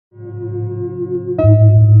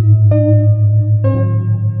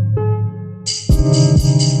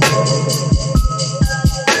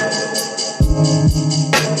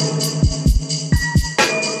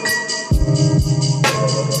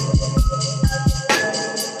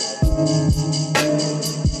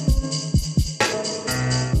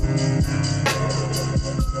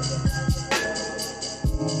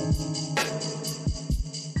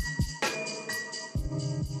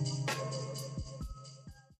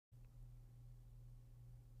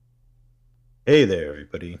Hey there,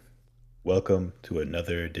 everybody. Welcome to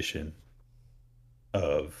another edition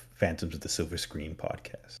of Phantoms of the Silver Screen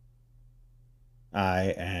podcast.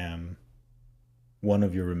 I am one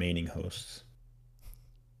of your remaining hosts,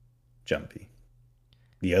 Jumpy.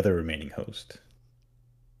 The other remaining host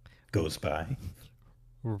goes by.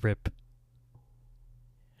 Rip.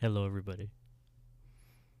 Hello, everybody.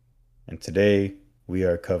 And today we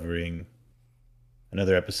are covering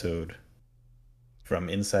another episode from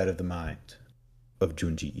Inside of the Mind of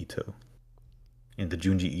Junji Ito in the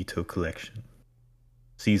Junji Ito collection.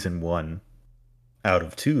 Season 1 out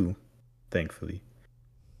of 2, thankfully.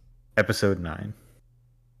 Episode 9.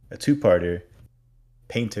 A two-parter,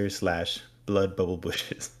 painter slash blood bubble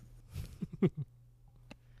bushes.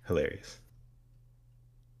 Hilarious.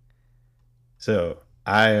 So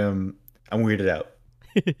I'm weirded out.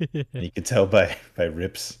 And you can tell by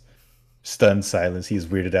Rip's stunned silence, he's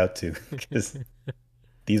weirded out too. Because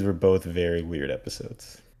these were both very weird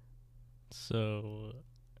episodes. So,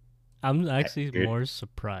 I'm actually Weird. more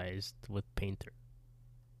surprised with Painter,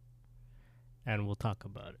 and we'll talk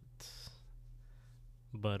about it.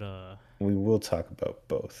 But We will talk about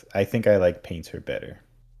both. I think I like Painter better.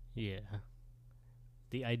 yeah,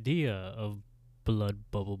 the idea of blood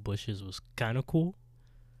bubble bushes was kind of cool.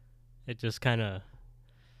 It just kind of,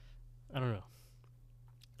 I don't know.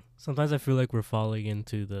 Sometimes I feel like we're falling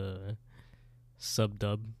into the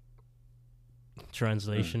sub-dub Mm.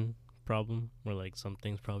 translation problem, where like some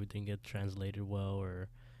things probably didn't get translated well,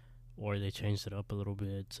 or they changed it up a little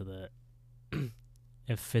bit so that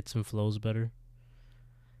it fits and flows better.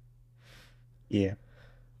 Yeah.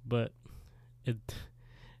 But it,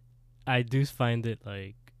 I do find it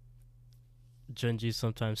like Junji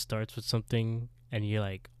sometimes starts with something, and you're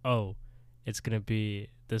like, oh, it's gonna be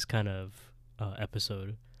this kind of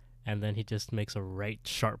episode, and then he just makes a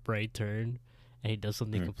sharp right turn, and he does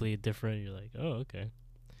something Mm. completely different. You're like, oh, okay,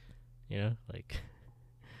 like,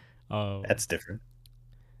 um, That's different.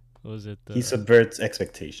 what was it He the subverts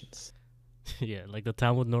expectations. yeah, like the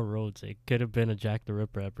town with no roads? It could have been a Jack the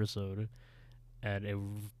Ripper episode, and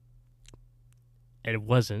it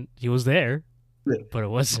wasn't. He was there, but it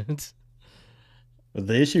wasn't. But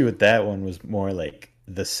the issue with that one was more like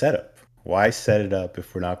the setup. Why set it up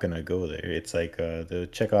if we're not gonna go there? It's like the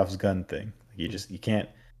Chekhov's gun thing. You can't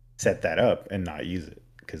set that up and not use it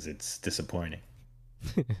because it's disappointing.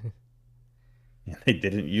 And they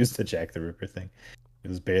didn't use the Jack the Ripper thing. It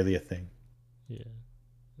was barely a thing. Yeah.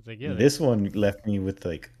 It's like, yeah, And they, this one left me with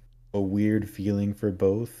like a weird feeling for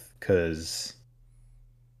both because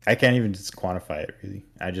I can't even just quantify it really.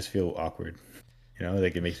 I just feel awkward.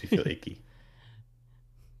 Like it makes me feel icky.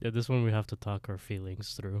 yeah, this one we have to talk our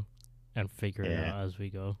feelings through and figure it Yeah. out as we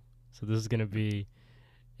go. So this is gonna be,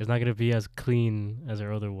 it's not gonna be as clean as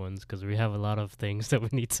our other ones because we have a lot of things that we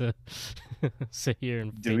need to sit here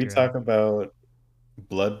and Did we figure talk out. about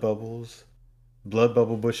blood bubbles, blood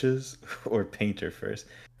bubble bushes, or painter first?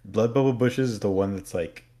 Blood bubble bushes is the one that's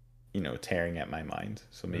like, tearing at my mind.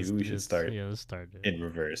 So maybe we should start Let's start it. in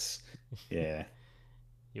reverse. Yeah.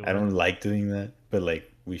 You I want? don't like doing that, but like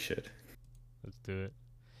we should. Let's do it.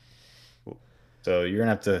 Cool. So you're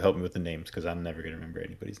gonna have to help me with the names because I'm never gonna remember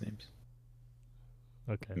anybody's names.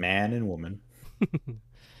 Okay. Man and woman.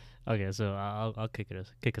 Okay, so I'll kick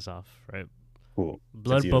us off. Right. Cool. Since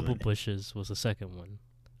Blood you know the bubble name. bushes was the second one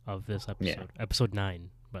of this Yeah. episode. Episode 9,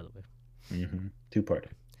 by the way.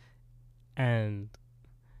 Two-parter. And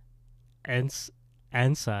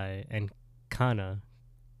Ansai and Kana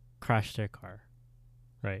crashed their car,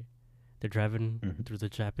 right? They're driving Mm-hmm. through the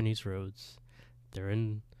Japanese roads. They're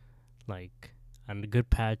in like on a good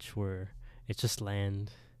patch where it's just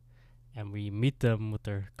land, and we meet them with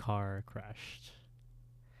their car crashed.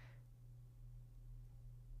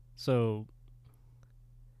 So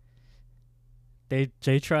they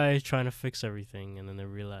trying to fix everything, and then they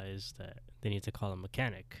realize that they need to call a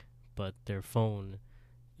mechanic, but their phone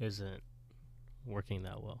isn't working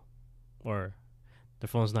that well, or their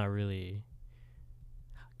phone's not really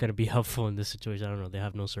gonna be helpful in this situation. I don't know. They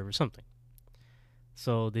have no service, something.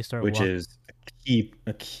 So they start Which walking. is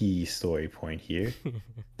a key story point here.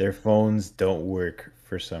 Their phones don't work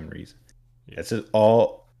for some reason. Yeah. That's just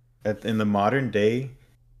all. In the modern day,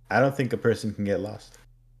 I don't think a person can get lost.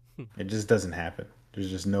 It just doesn't happen. There's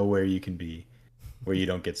just nowhere you can be where you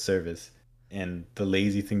don't get service. And the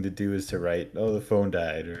lazy thing to do is to write, "Oh, the phone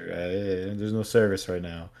died," or "There's no service right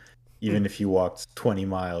now." Even if you walked 20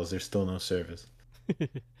 miles, there's still no service.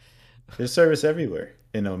 There's service everywhere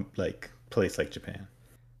in a place like Japan.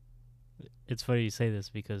 It's funny you say this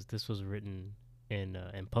because this was written in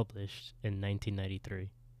and published in 1993.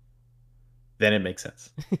 Then it makes sense.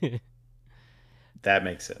 That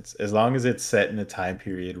makes sense. As long as it's set in a time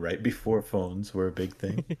period right before phones were a big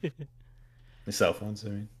thing. The cell phones, I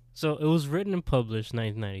mean. So it was written and published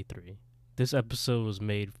 1993. This episode was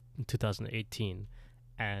made in 2018,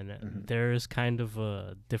 and Hmm. there is kind of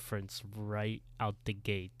a difference right out the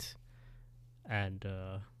gate, and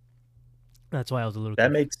that's why I was a little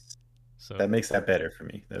That confused. makes So, that makes that better for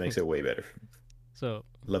me. That makes it way better for me. so,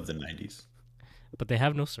 Love the 90s. but they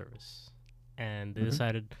have no service, and they Hmm.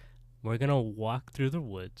 decided we're gonna walk through the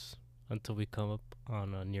woods until we come up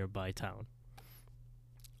on a nearby town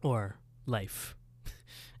or life,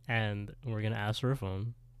 and we're gonna ask for a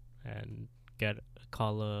phone and get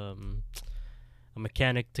call a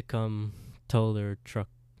mechanic to come tow their truck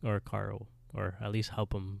or car, or at least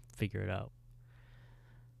help them figure it out.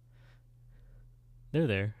 They're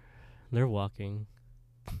there. They're walking.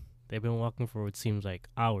 They've been walking for what seems like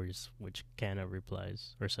hours, which Kana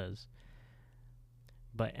replies or says.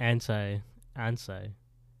 But Ansai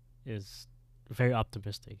is very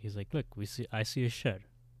optimistic. He's like, "Look, I see a shed.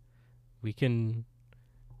 We can.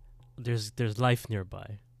 There's life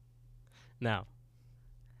nearby." Now,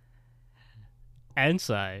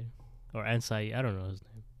 Ansai, or Ansai, I don't know his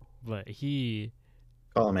name, but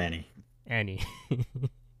Call him Annie. Annie,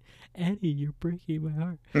 Annie, you're breaking my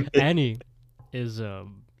heart. Annie is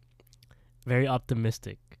very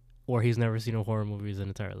optimistic, or he's never seen a horror movie his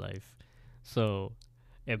entire life. So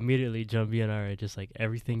immediately, Junji and I are just like,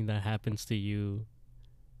 everything that happens to you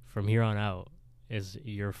from here on out is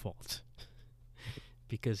your fault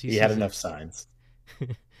because He had enough signs.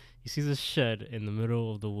 he sees a shed in the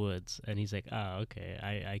middle of the woods, and he's like, ah, okay,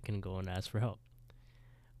 I can go and ask for help.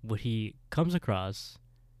 What he comes across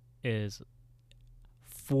is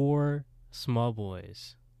four small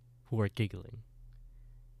boys who are giggling,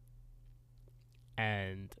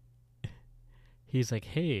 and he's like,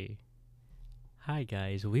 hey, hi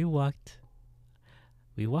guys, we walked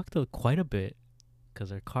quite a bit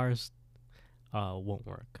because our cars won't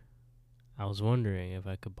work. I was wondering if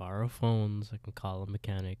I could borrow phones, I can call a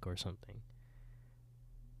mechanic or something.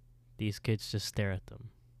 These kids just stare at them.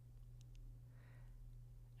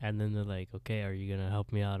 And then they're like, okay, are you going to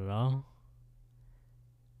help me out at all?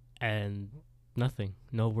 And nothing,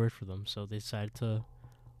 no word for them. So they decided to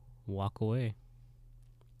walk away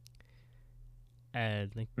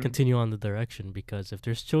and Hmm. continue on the direction, because if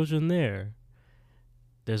there's children there,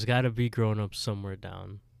 there's got to be grown ups somewhere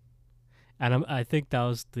down. And I think that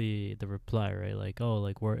was the reply, right? Like, oh,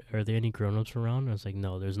 like, are there any grown ups around? And I was like,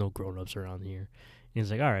 no, there's no grown ups around here. And he's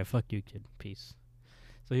like, all right, fuck you, kid, peace.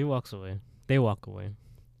 So he walks away. They walk away,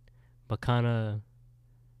 but Kana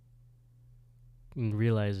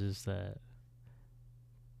realizes that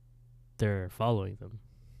they're following them,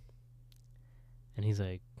 and he's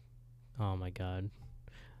like, oh my god,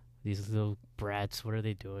 these little brats, what are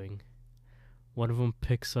they doing? One of them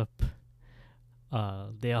picks up.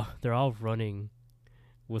 They're all running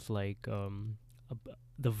with like a,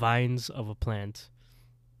 the vines of a plant,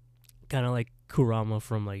 kind of like Kurama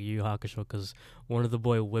from like Yu Yu Hakusho, because one of the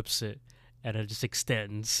boy whips it and it just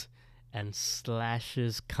extends and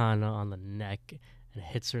slashes Kana on the neck and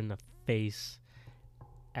hits her in the face.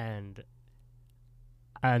 And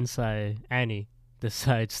Annie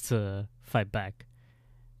decides to fight back,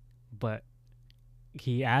 but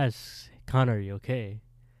he asks Kana, "Are you okay?"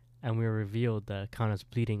 And we are revealed that Kana's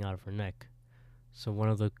bleeding out of her neck. So one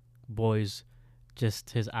of the boys,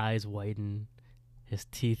 just his eyes widen, his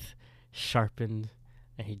teeth sharpened,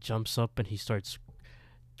 and he jumps up and he starts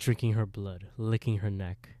drinking her blood, licking her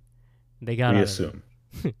neck. They got We out of there. assume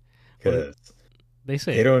Well, because they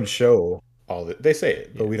say they it. don't show all the. They say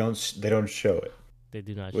it, but Yeah, we don't. They don't show it, they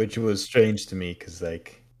do not show which was strange to me because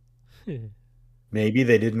like it. maybe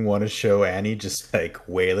they didn't want to show Annie just like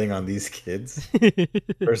wailing on these kids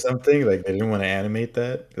or something. Like they didn't want to animate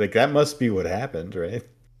that. Like that must be what happened, right?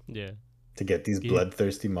 Yeah. To get these Yeah.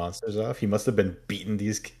 bloodthirsty monsters off, he must have been beating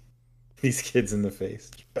these kids in the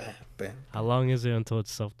face. Bam, bam, How bam. long is it until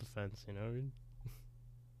it's self defense? You know.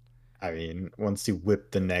 I mean, once you whip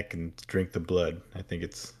the neck and drink the blood, I think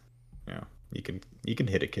it's you know you can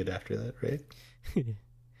hit a kid after that, right?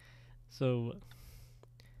 So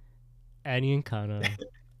Annie and Kana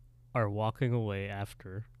are walking away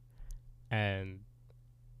after, and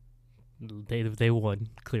they won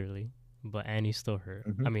clearly, but Annie's still hurt.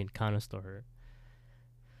 Hmm. I mean, Kana's still hurt.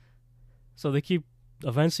 So they keep.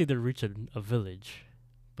 Eventually, they reach a village,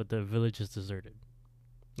 but the village is deserted.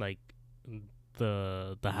 Like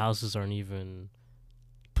the houses aren't even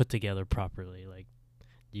put together properly. Like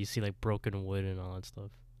you see like broken wood and all that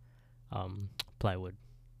stuff. Plywood.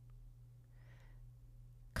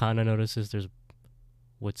 Kana notices there's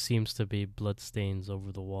what seems to be blood stains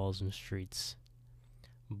over the walls and streets.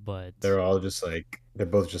 But They're all just like they're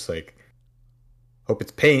both just like hope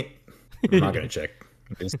it's paint. I'm not gonna check.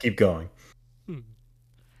 Just keep going.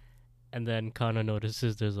 and then Kana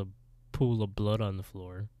notices there's a pool of blood on the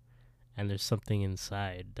floor, and there's something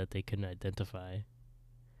inside that they couldn't identify.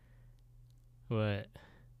 But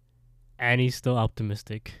Annie's still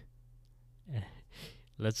optimistic.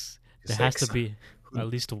 Let's. There It's has like to be who, at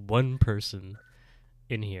least one person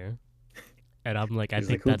in here, and I'm like, I he's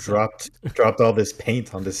like think who that's it. dropped all this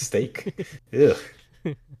paint on this steak. Ugh.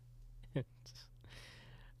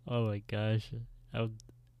 Oh my gosh. I would,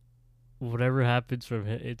 whatever happens from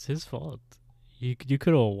him, it's his fault. You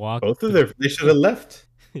could have walked Both of through. their they should have left.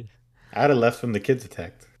 I'd have left when the kids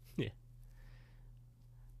attacked. Yeah.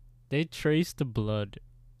 They traced the blood.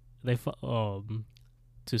 They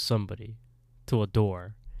to somebody, to a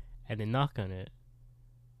door, and they knock on it.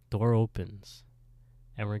 Door opens,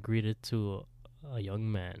 and we're greeted to a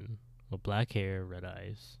young man with black hair, red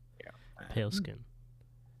eyes, pale skin,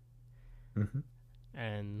 Mm-hmm.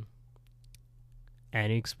 and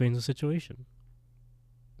Annie explains the situation.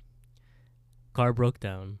 Car broke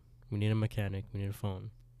down. We need a mechanic. We need a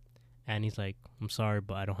phone. Annie's like, I'm sorry,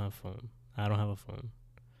 but I don't have a phone. I don't have a phone.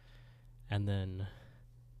 And then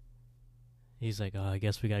he's like, oh, I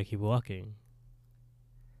guess we gotta keep walking.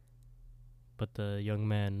 But the young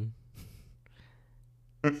man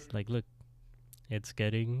is like, look, it's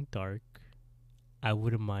getting dark. I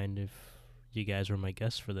wouldn't mind if you guys were my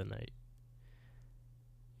guests for the night.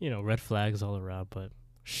 You know, red flags all around, but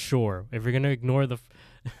sure, if you're gonna ignore the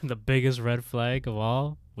biggest red flag of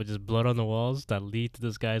all, which is blood on the walls that lead to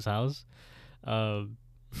this guy's house, um,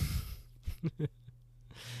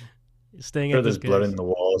 staying Sure, at this there's blood guy's. in the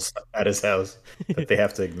walls at his house that they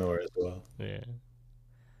have to ignore as well. Yeah.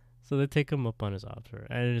 So they take him up on his offer,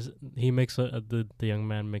 and he makes the young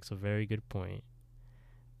man makes a very good point.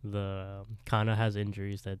 The Kana has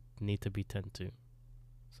injuries that need to be tended to,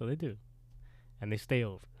 so they do, and they stay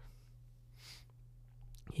over.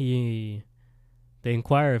 He They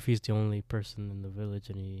inquire if he's the only person in the village,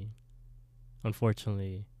 and he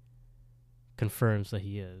unfortunately confirms that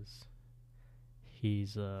he is.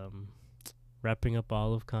 He's wrapping up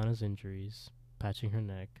all of Kana's injuries, patching her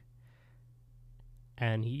neck,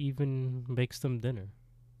 and he even makes them dinner.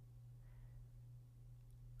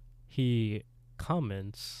 He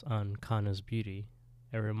comments on Kana's beauty.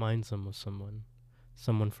 It reminds him of someone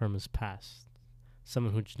from his past,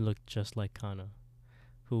 someone who looked just like Kana,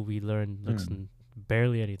 who we learned looks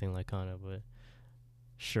barely anything like Kana, but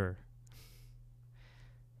sure.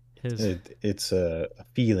 It's a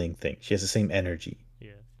feeling thing. She has the same energy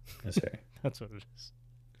Yeah, as her. that's what it is.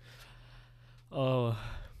 Oh,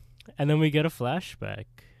 and then we get a flashback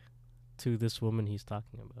to this woman he's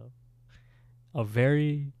talking about. A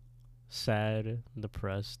very sad,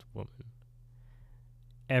 depressed woman.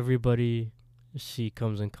 Everybody she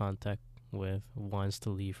comes in contact with wants to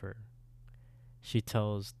leave her. She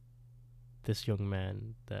tells this young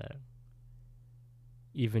man that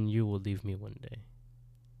even you will leave me one day.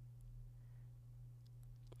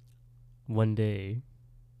 One day,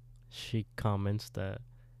 she comments that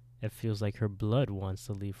it feels like her blood wants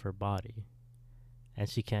to leave her body, and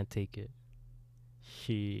she can't take it.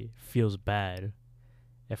 She feels bad.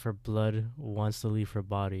 If her blood wants to leave her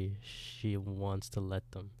body, she wants to let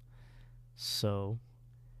them. So,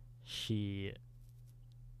 she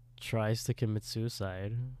tries to commit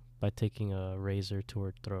suicide by taking a razor to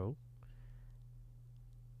her throat.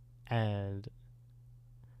 And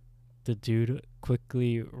the dude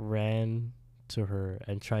quickly ran to her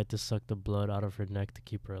and tried to suck the blood out of her neck to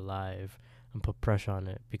keep her alive and put pressure on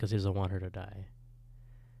it because he doesn't want her to die.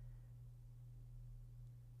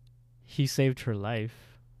 He saved her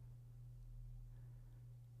life,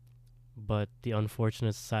 but the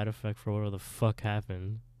unfortunate side effect for whatever the fuck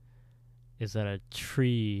happened is that a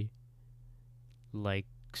tree like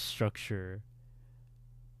structure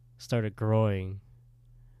started growing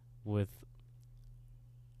with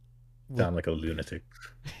Sound like a lunatic.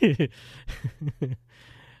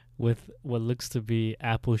 with what looks to be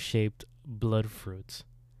apple-shaped blood fruits.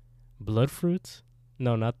 Blood fruits?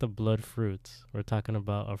 No, not the blood fruits. We're talking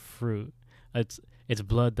about a fruit. It's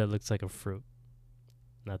blood that looks like a fruit,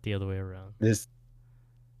 not the other way around. This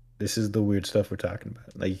is the weird stuff we're talking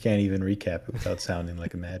about. Like you can't even recap it without sounding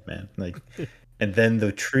like a madman. Like, and then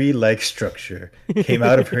the tree-like structure came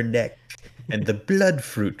out of her neck, and the blood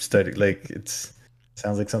fruit started. Like it's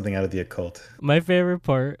sounds like something out of the occult. My favorite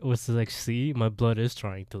part was to like see my blood is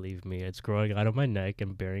trying to leave me. It's growing out of my neck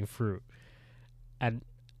and bearing fruit, and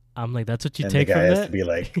I'm like, that's what you And the take guy from has to that. be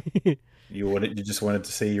like, you just wanted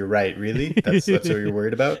to say you're right, really? That's what you're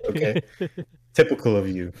worried about? Okay. Typical of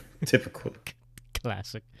you. Typical.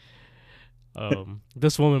 Classic.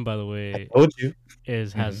 This woman, by the I way, told you.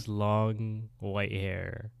 is Hmm. has long white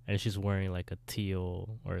hair, and she's wearing like a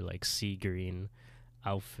teal or like sea green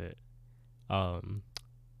outfit. Um,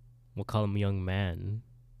 we'll call him young man.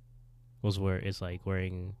 Is like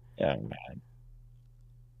wearing Yeah, man.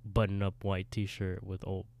 button up white t shirt with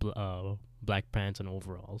black pants and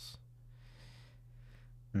overalls.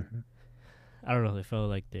 Hmm. I don't know. They felt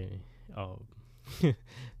like um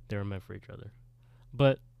they were meant for each other.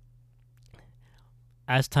 But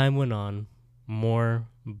as time went on, more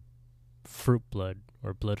fruit blood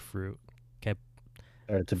or blood fruit kept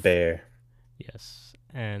Or to f- bear yes,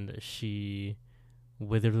 and she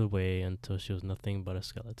withered away until she was nothing but a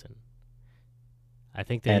skeleton. I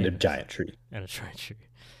think they and a even giant tree and a tree.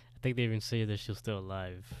 I think they even say that she was still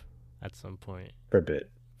alive at some point. for a bit.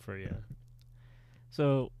 For yeah,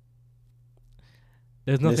 so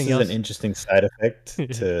there's This nothing is an else. interesting side effect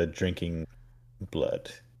to drinking blood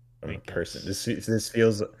from I a person. guess. This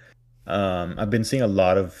feels. I've been seeing a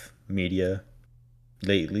lot of media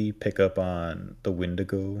lately pick up on the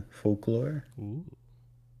Wendigo folklore. Ooh,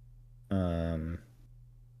 Um,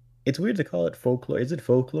 it's weird to call it folklore. Is it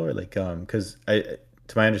folklore? Like, because to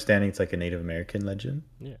my understanding, it's like a Native American legend,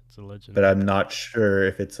 yeah, it's a but legend. I'm not sure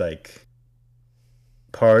if it's like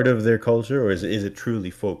part of their culture or is it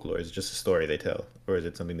truly folklore? Is it just a story they tell, or is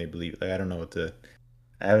it something they believe? Like, I don't know what to.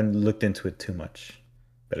 I haven't looked into it too much,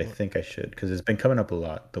 but I Well, think I should because it's been coming up a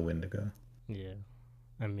lot. The Wendigo, yeah,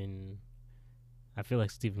 I mean, I feel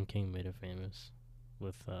like Stephen King made it famous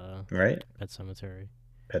with right? Pet Cemetery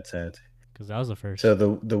Pet Sematary. because that was the So first.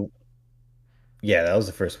 the yeah, that was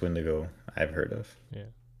the first Wendigo I've heard of. Yeah.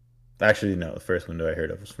 Actually, no, the first Wendigo I heard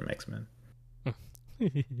of was from X-Men,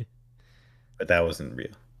 but that wasn't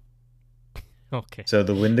real. Okay. So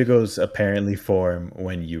the Wendigos apparently form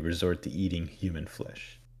when you resort to eating human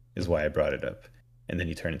flesh, is Mhm. why I brought it up. And then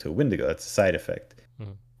you turn into a Wendigo. That's a side effect.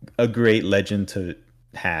 Mhm. A great legend to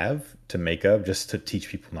have to make up just to teach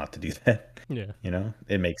people not to do that. Yeah. You know,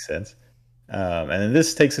 it makes sense. And then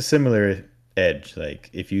this takes a similar edge. Like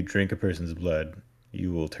if you drink a person's blood,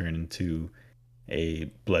 you will turn into a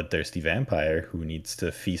bloodthirsty vampire who needs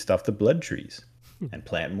to feast off the blood trees and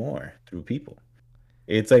plant more through people.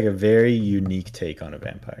 It's like a very unique take on a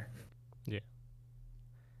vampire. Yeah.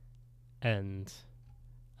 And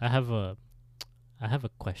I have a I have a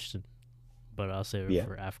question, but I'll save it Yeah.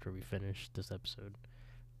 for after we finish this episode.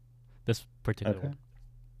 This particular Okay.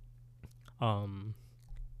 one.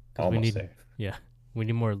 Because we Almost need, there. yeah, we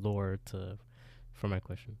need more lore to for my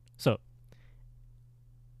question. So,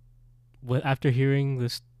 after hearing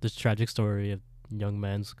this tragic story of young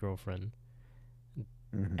man's girlfriend,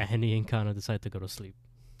 Hmm. Annie and Kana decide to go to sleep.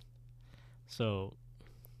 So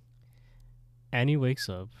Annie wakes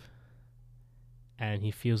up and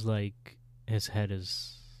he feels like his head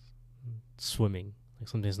is swimming, like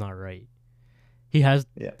something's not right. He has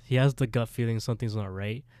Yeah. he has the gut feeling something's not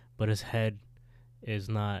right, but his head is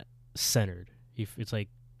not centered. It's like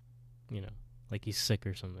you know, like he's sick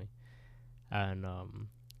or something, and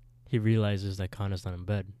he realizes that Kana's not in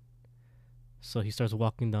bed. So he starts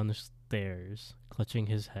walking down the stairs, clutching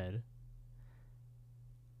his head,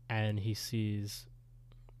 and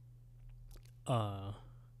uh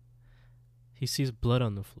he sees blood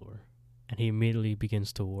on the floor, and he immediately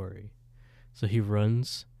begins to worry. So he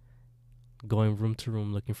runs, going room to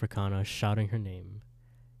room looking for Kana, shouting her name,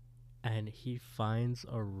 and he finds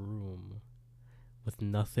a room with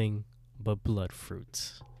nothing but blood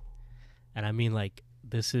fruits. And I mean, like,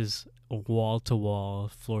 this is wall to wall,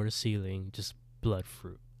 floor to ceiling, just blood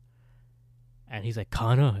fruit. And he's like,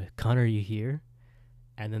 Kana, are you here?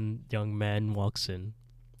 And then young man walks in,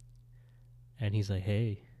 and he's like,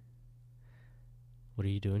 hey, what are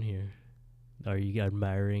you doing here? Are you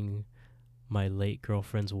admiring my late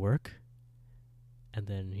girlfriend's work? And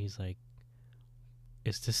then he's like,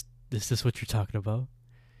 is this what you're talking about?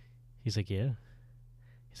 He's like, yeah.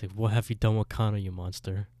 He's like, what have you done with Kana, you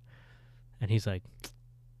monster? And he's like,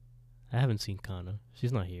 I haven't seen Kana.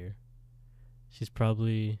 She's not here. She's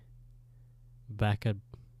probably back at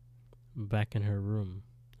back in her room.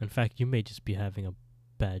 In fact, you may just be having a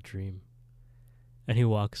bad dream. And he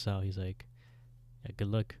walks out. He's like, yeah, good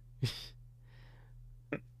luck.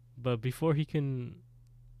 But before he can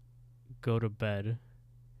go to bed,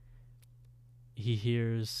 he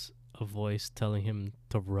hears a voice telling him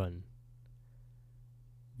to run.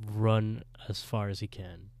 Run as far as he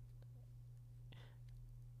can.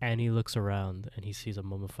 And he looks around and he sees a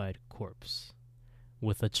mummified corpse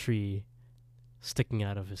with a tree sticking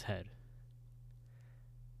out of his head.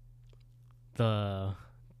 The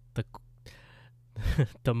the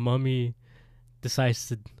the mummy decides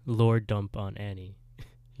to lord dump on Annie.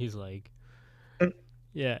 He's like,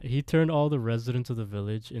 yeah, he turned all the residents of the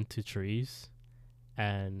village into trees,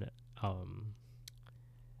 and um,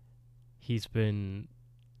 he's been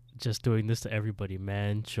just doing this to everybody,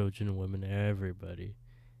 man, children, women, everybody.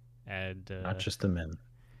 And Not just the men,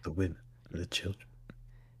 the women, the children.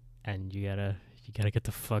 and you gotta get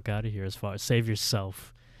the fuck out of here. As far as save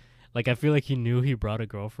yourself. Like, I feel like he knew he brought a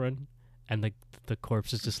girlfriend, and the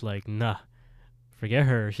corpse is just like, nah, forget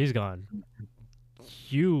her, she's gone.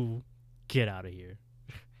 You get out of here.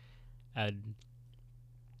 And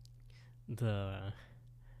the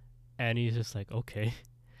Annie's just like, okay.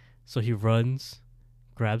 So he runs,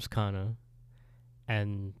 grabs Kana,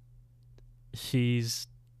 and she's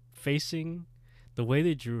facing, the way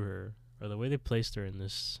they drew her, or the way they placed her in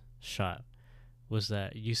this shot, was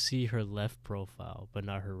that you see her left profile but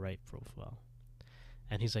not her right profile.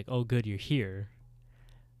 And he's like, oh good, you're here,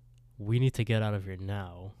 we need to get out of here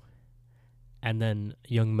now. And then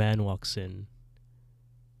a young man walks in,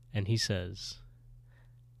 and he says,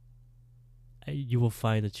 you will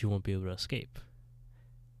find that you won't be able to escape.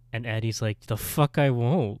 And Annie's like, the fuck I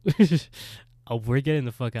won't. Oh, we're getting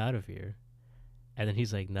the fuck out of here. And then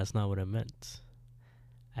he's like, that's not what I meant.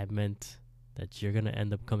 I meant that you're going to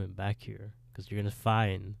end up coming back here, because you're going to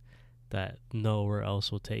find that nowhere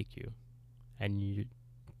else will take you. And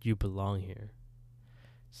you belong here.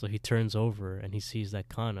 So he turns over and he sees that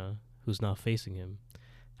Kana, who's now facing him,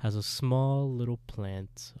 has a small little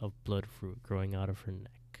plant of blood fruit growing out of her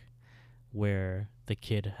neck, where the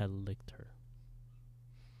kid had licked her.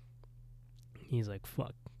 He's like,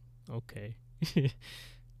 fuck, okay.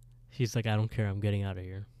 He's like, I don't care, I'm getting out of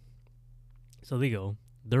here. So they go,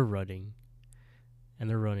 they're running, and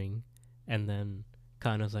they're running, and then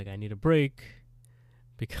Kana's like, I need a break,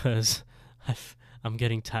 because I'm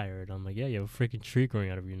getting tired. I'm like, yeah, you have a freaking tree growing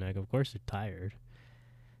out of your neck, of course you're tired.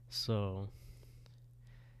 So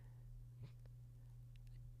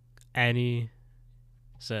Annie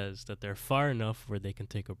says that they're far enough where they can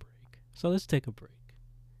take a break. So let's take a break.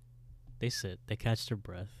 They sit, they catch their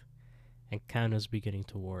breath, and Kana's beginning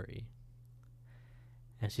to worry.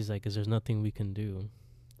 And she's like, is there nothing we can do?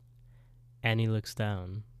 Annie looks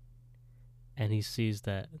down, and he sees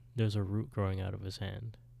that there's a root growing out of his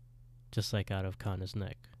hand, just like out of Kana's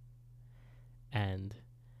neck. And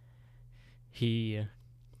he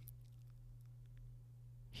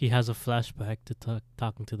has a flashback to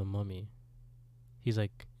talking to the mummy. He's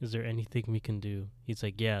like, is there anything we can do? He's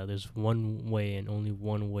like, yeah, there's one way and only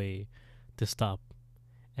one way to stop,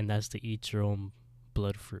 and that's to eat your own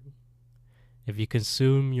blood fruit. If you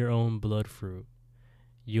consume your own blood fruit,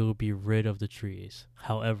 you'll be rid of the trees.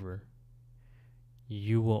 However,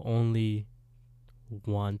 you will only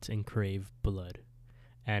want and crave blood,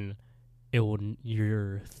 and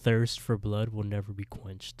your thirst for blood will never be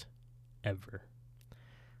quenched, ever.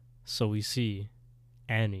 So we see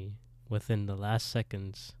Annie, within the last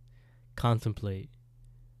seconds, contemplate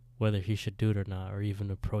whether he should do it or not, or even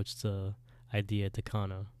approach the idea to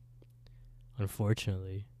Kana.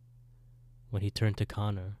 Unfortunately, when he turned to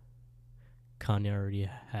Kana already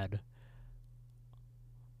had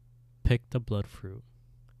picked the blood fruit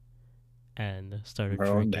and started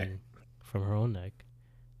drinking from her own neck,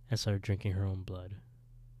 and started drinking her own blood.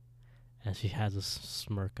 And she has a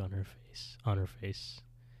smirk on her face.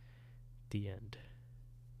 The end.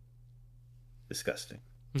 Disgusting.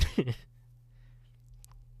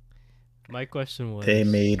 My question was, they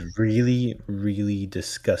made really, really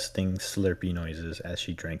disgusting slurpy noises as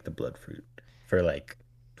she drank the blood fruit for like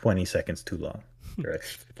 20 seconds too long.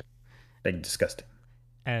 Like disgusting.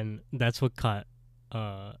 And that's what caught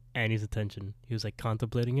Annie's attention. He was like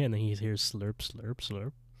contemplating it, and then he hears slurp, slurp,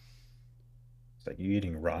 slurp. It's like, you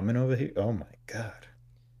eating ramen over here? Oh my god.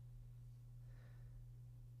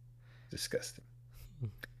 Disgusting.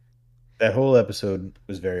 That whole episode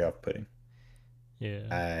was very off-putting. Yeah.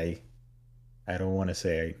 I don't want to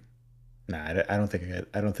say. Nah, I don't think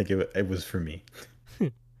it was for me.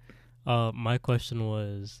 My question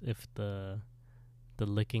was if the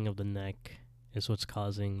licking of the neck is what's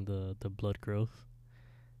causing the blood growth.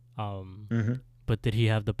 But did he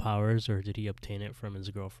have the powers, or did he obtain it from his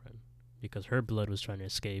girlfriend? Because her blood was trying to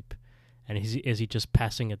escape, and is he just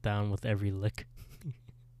passing it down with every lick?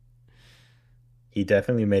 He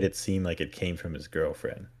definitely made it seem like it came from his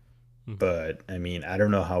girlfriend. But I mean, I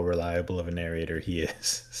don't know how reliable of a narrator he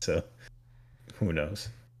is, so who knows?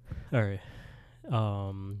 All right.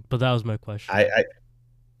 But that was my question.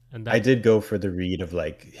 I did go for the read of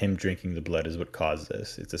like him drinking the blood is what caused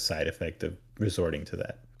this. It's a side effect of resorting to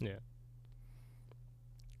that. Yeah.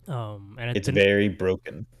 And it's very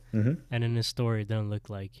broken. And in his story, it didn't look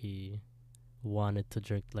like he wanted to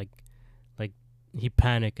drink. Like he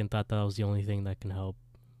panicked and thought that was the only thing that can help.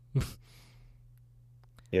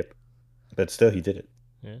 Yep. But still, he did it.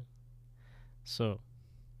 Yeah. So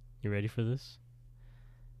you ready for this?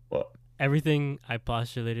 Well, Everything I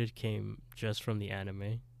postulated came just from the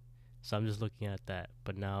anime, so I'm just looking at that.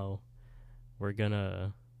 But now we're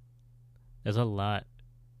gonna. There's a lot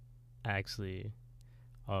actually.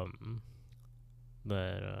 Um,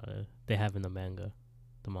 that they have in the manga.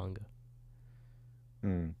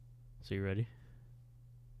 hmm. So you ready?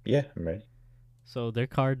 Yeah, I'm ready. So their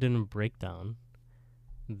car didn't break down.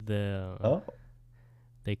 The Oh,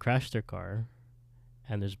 They crashed their car,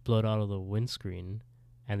 and there's blood out of the windscreen,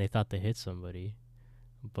 and they thought they hit somebody,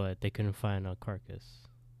 but they couldn't find a carcass.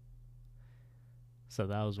 So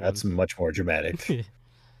that was one. that's much more dramatic.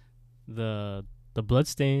 the The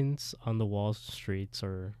bloodstains on the walls, streets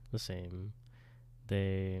are the same.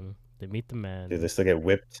 They they meet the Do they man, still get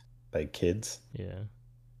whipped by kids? yeah,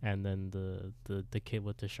 and then the kid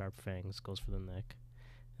with the sharp fangs goes for the neck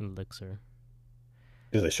and licks her.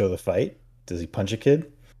 Do they show the fight? Does he punch a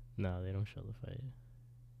kid? No, they don't show the fight.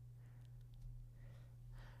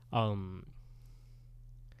 Um,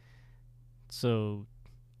 so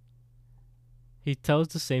he tells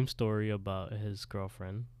the same story about his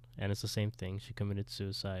girlfriend, and it's the same thing. She committed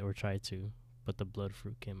suicide or tried to, but the blood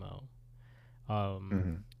fruit came out. Um,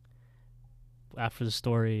 Hmm. After the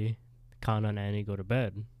story, Kana and Annie go to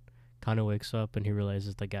bed. Kana wakes up and he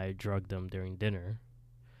realizes the guy drugged them during dinner.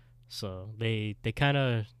 So they kind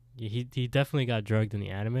of he definitely got drugged in the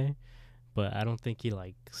anime, but I don't think he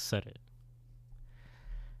like said it.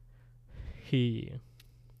 He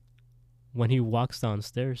When he walks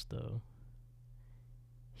downstairs though,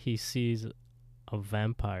 he sees a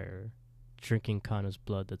vampire drinking Kana's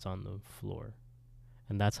blood that's on the floor,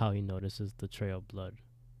 and that's how he notices the trail of blood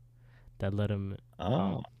that led him.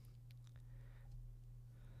 Oh, Um,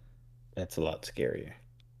 that's a lot scarier.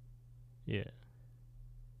 yeah.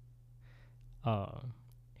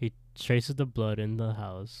 He traces the blood in the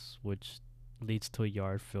house, which leads to a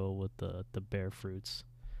yard filled with the bear fruits,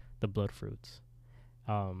 the blood fruits.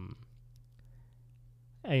 Um,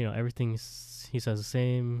 and, everything's he says the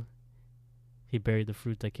same. He buried the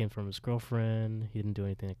fruit that came from his girlfriend. He didn't do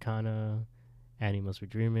anything to Kana. Annie must be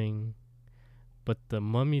dreaming. But the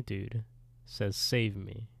mummy dude says, "Save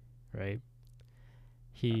me," right?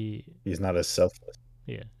 He, He's not as selfless.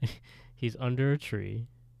 yeah, he's under a tree,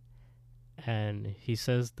 and he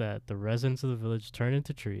says that the residents of the village turn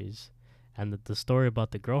into trees, and that the story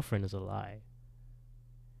about the girlfriend is a lie.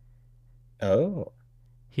 Oh,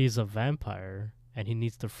 He's a vampire, and he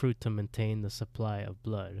needs the fruit to maintain the supply of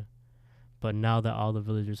blood. But now that all the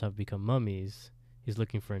villagers have become mummies, he's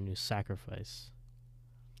looking for a new sacrifice.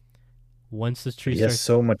 Once the but tree he has starts,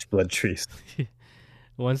 so much blood trees.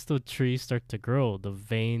 once the trees start to grow, the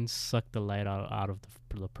veins suck the light out of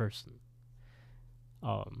the person.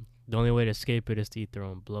 The only way to escape it is to eat their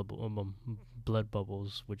own blood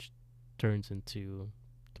bubbles, which turns into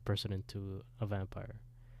the person into a vampire.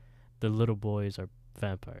 The little boys are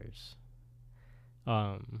vampires.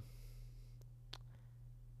 Um,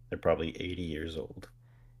 They're probably 80 years old.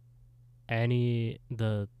 Annie,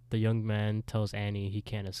 the young man tells Annie he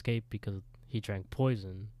can't escape because he drank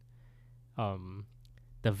poison. Um,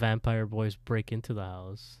 the vampire boys break into the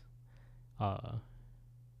house. Uh,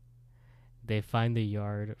 they find the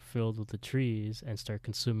yard filled with the trees and start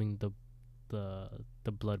consuming the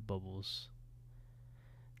the blood bubbles.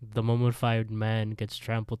 The mummified man gets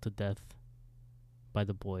trampled to death by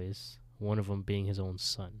the boys, one of them being his own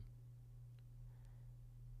son.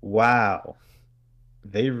 Wow.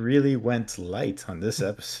 They really went light on this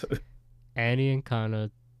episode. Annie and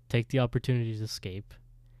Kana take the opportunity to escape.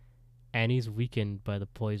 Annie's weakened by the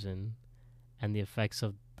poison and the effects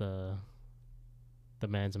of the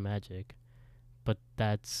man's magic, but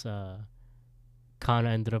that's Kana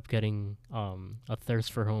ended up getting a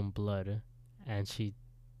thirst for her own blood, and she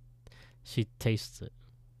tastes it.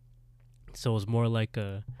 So it was more like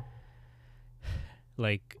a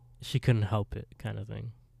like she couldn't help it kind of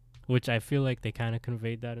thing, which I feel like they kind of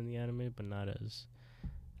conveyed that in the anime, but not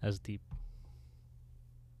as deep.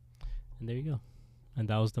 And there you go. And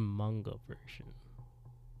that was the manga version.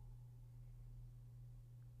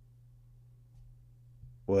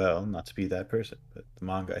 Well, not to be that person, but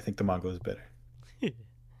I think the manga is better.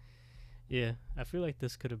 Yeah, I feel like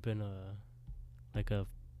this could have been a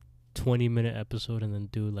 20-minute episode and then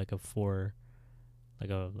do like a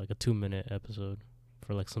 2-minute episode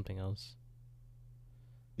for like something else.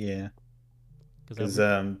 Yeah. Cuz Because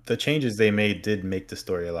every the changes they made did make the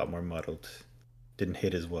story a lot more muddled. Didn't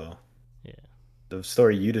hit as well. Yeah. the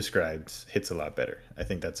story you described hits a lot better. I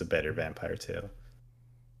think that's a better vampire tale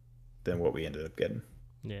than what we ended up getting.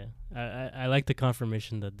 Yeah, I like the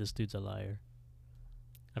confirmation that this dude's a liar.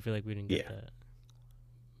 I feel like we didn't get Yeah. that.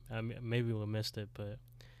 I mean, maybe we missed it, but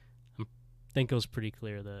I think it was pretty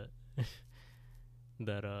clear that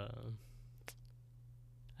that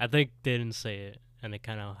I think they didn't say it, and they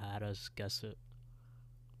kind of had us guess it.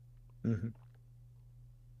 Hmm.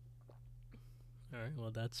 All right,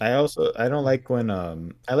 well that's I don't like when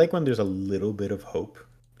I like when there's a little bit of hope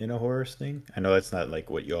in a horror thing. I know that's not like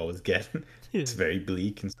what you always get. It's very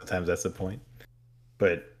bleak and sometimes that's the point.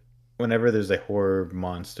 But whenever there's a horror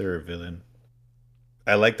monster or villain,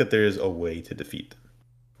 I like that there is a way to defeat them.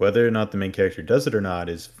 Whether or not the main character does it or not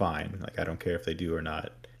is fine. Like I don't care if they do or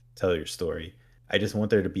not. Tell your story. I just want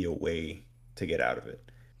there to be a way to get out of it.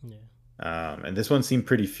 yeah, And this one seemed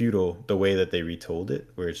pretty futile the way that they retold it,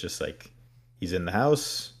 where it's just like he's in the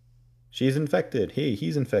house, she's infected, hey,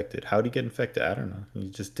 he's infected. How'd he get infected? I don't know. He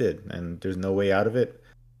just did, and there's no way out of it.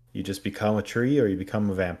 You just become a tree or you become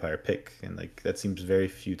a vampire. Pick, and like that seems very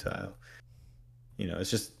futile.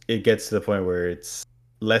 It's just it gets to the point where it's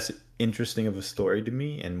less interesting of a story to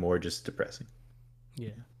me and more just depressing. yeah.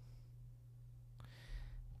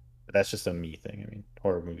 But that's just a me thing. I mean,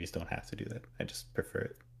 horror movies don't have to do that. I just prefer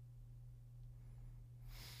it.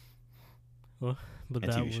 Well, but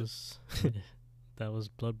And that TV shows. was that was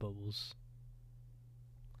Blood Bubbles.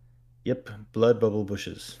 Yep, Blood Bubble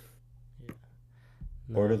Bushes. Yeah.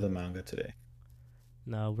 Order Now, the manga today.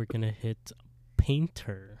 now we're gonna hit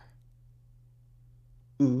Painter.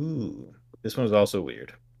 Ooh, this one's also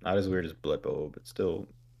weird. Not as weird as Blood Bowl, but still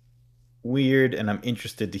weird. And I'm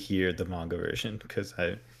interested to hear the manga version because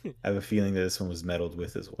I have a feeling that this one was meddled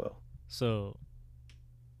with as well. So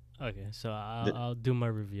okay, so I'll Th- I'll do my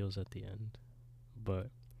reveals at the end, but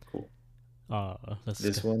cool. let's.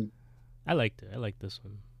 This one, I liked it. I like this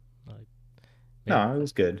one. Like maybe no, it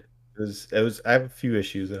was good. It was. I have a few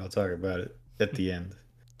issues that I'll talk about it at the end,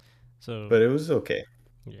 so but it was okay.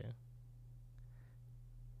 yeah,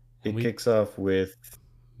 and It we kicks off with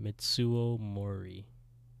Mitsuo Mori.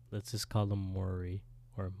 Let's just call him Mori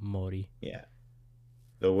or Mori. yeah,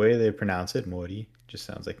 the way they pronounce it, Morty, just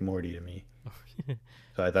sounds like Morty to me.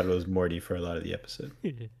 So I thought it was Morty for a lot of the episode.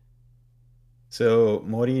 So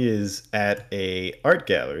Mori is at a art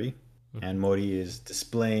gallery, and Mori is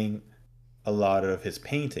displaying a lot of his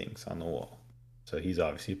paintings on the wall. So he's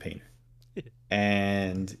obviously a painter,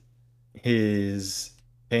 and his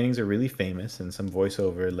paintings are really famous. And some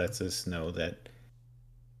voiceover lets us know that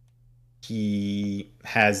he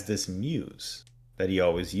has this muse that he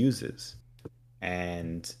always uses,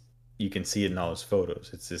 and you can see it in all his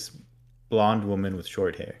photos. It's this blonde woman with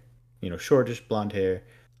short hair, shortish blonde hair,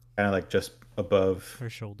 kind of like just above Her her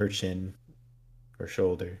shoulders. chin, her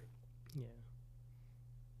shoulder, Yeah.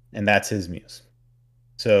 and that's his muse.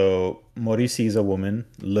 So Mori sees a woman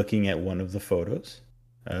looking at one of the photos,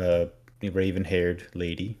 a raven-haired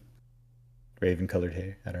lady, raven-colored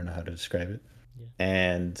hair. I don't know how to describe it, Yeah.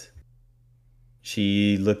 and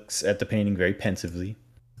she looks at the painting very pensively,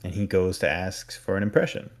 and he goes to ask for an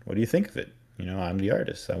impression. What do you think of it? I'm the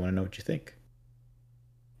artist. I want to know what you think.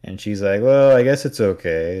 And she's like, well, I guess it's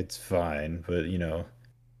okay. It's fine. But,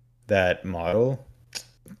 that model,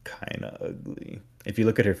 kind of ugly. If you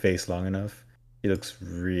look at her face long enough, she looks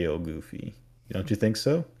real goofy. Don't you think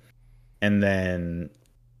so? And then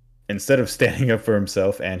instead of standing up for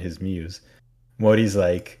himself and his muse, Mori's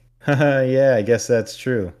like, haha, yeah, I guess that's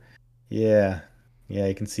true. Yeah, yeah,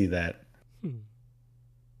 I can see that. Hmm.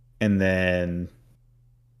 And then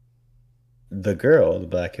the girl, the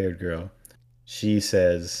black haired girl, she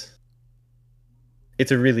says,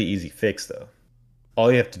 it's a really easy fix, though.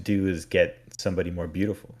 All you have to do is get somebody more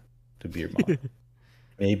beautiful to be your model.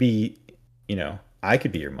 Maybe, I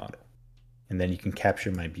could be your model, and then you can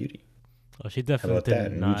capture my beauty. Oh, she How definitely about did that?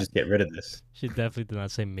 And we not. just get rid of this. She definitely did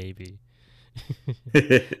not say maybe.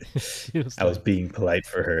 She was I was like, being polite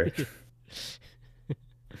for her.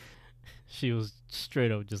 she was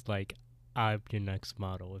straight up just like, I'm your next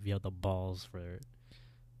model if you have the balls for it.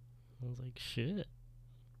 I was like, shit.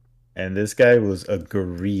 And this guy was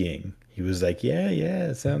agreeing. He was like, yeah,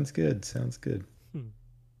 yeah, sounds good. Sounds good. Hmm.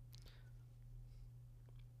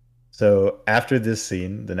 So after this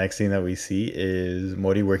scene, the next scene that we see is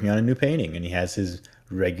Mori working on a new painting, and he has his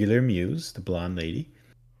regular muse, the blonde lady,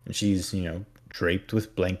 and she's draped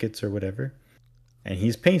with blankets or whatever, and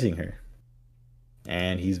he's painting her,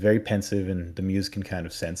 and he's very pensive, and the muse can kind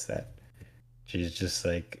of sense that. She's just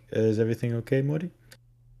like, "Is everything okay, Mori?"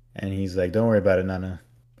 And he's like, "Don't worry about it, Nana.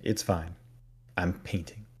 It's fine. I'm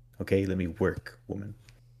painting. Okay, let me work, woman."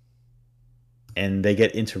 And they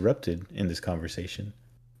get interrupted in this conversation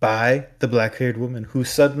by the black-haired woman who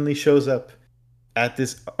suddenly shows up at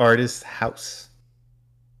this artist's house.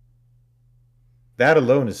 That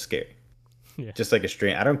alone is scary. Yeah. Just like a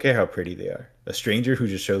stranger. I don't care how pretty they are. A stranger who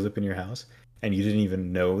just shows up in your house and you didn't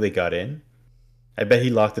even know they got in. I bet he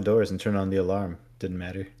locked the doors and turned on the alarm. Didn't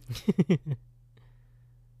matter.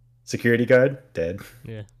 Security guard dead.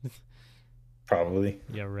 Yeah. Probably.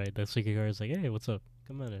 Yeah, right. That security guard is like, hey, what's up?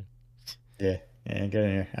 Come on in. Yeah. Yeah, get in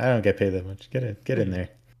here. I don't get paid that much. Get in there.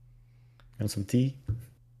 Want some tea?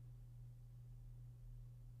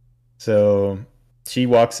 So she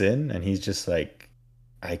walks in and he's just like,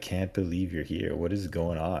 I can't believe you're here. What is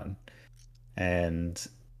going on? And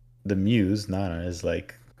the muse, Nana, is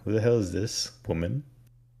like, who the hell is this woman?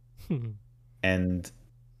 And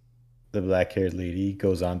the black haired lady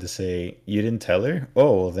goes on to say, you didn't tell her?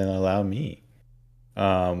 Oh, well, then allow me.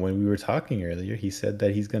 When we were talking earlier, he said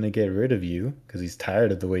that he's going to get rid of you because he's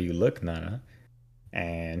tired of the way you look, Nana.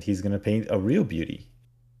 And he's going to paint a real beauty.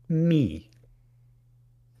 Me.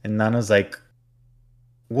 And Nana's like,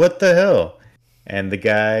 what the hell? And the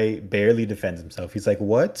guy barely defends himself. He's like,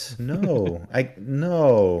 what? No.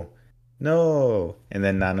 No. And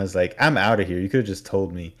then Nana's like, I'm out of here. You could have just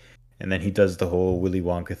told me. And then he does the whole Willy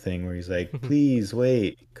Wonka thing where he's like, please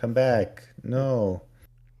wait, come back. No.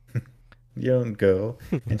 You don't go.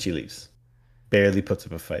 And she leaves. Barely puts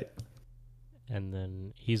up a fight. And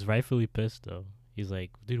then he's rightfully pissed though. He's like,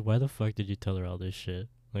 dude, why the fuck did you tell her all this shit?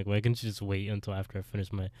 Like, why couldn't you just wait until after I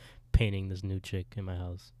finish my painting this new chick in my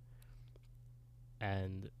house?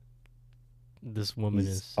 And this woman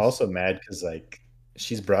He's is also mad because, like,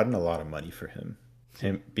 she's brought in a lot of money for him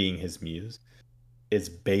being his muse. It's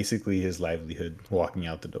basically his livelihood walking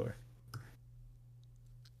out the door.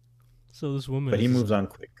 so this woman But he is moves on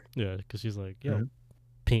quick. yeah, because she's like, yo, Mm-hmm.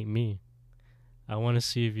 paint me. I want to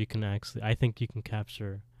see if you can actually. I think you can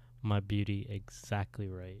capture my beauty exactly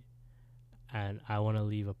right, and I want to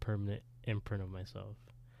leave a permanent imprint of myself.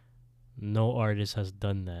 No artist has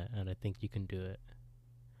done that, and I think you can do it.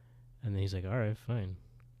 And then he's like, all right, fine.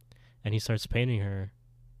 And he starts painting her,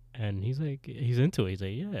 and he's like, he's into it. He's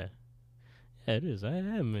like, yeah, it is. I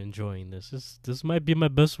am enjoying this. This might be my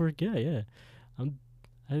best work. Yeah.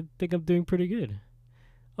 I think I'm doing pretty good.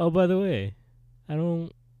 Oh, by the way, I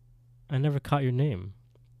never caught your name.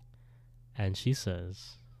 And she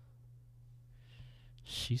says,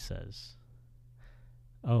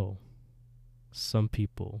 oh, some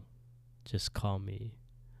people just call me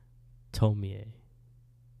Tomie.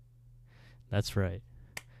 That's right.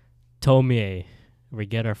 Tomie. We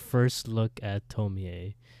get our first look at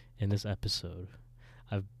Tomie in this episode.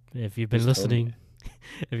 If you've been listening,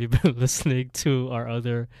 if you've been listening to our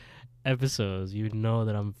other episodes, you know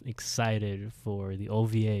that I'm excited for the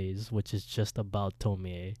OVAs, which is just about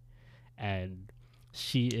Tomie, and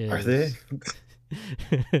she is. Are they?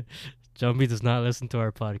 Junji does not listen to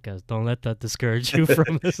our podcast. Don't let that discourage you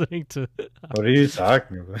from listening to. What are you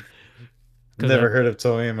talking about? Never heard of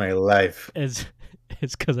Tommy in my life. It's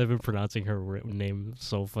because I've been pronouncing her name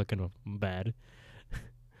so fucking bad.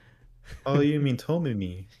 Oh, you mean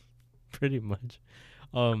Tomimi? Pretty much.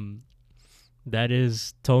 That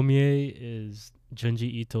is Tomie is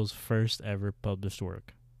Junji Ito's first ever published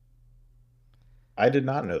work. I did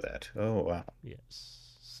not know that. Oh, wow. Yes.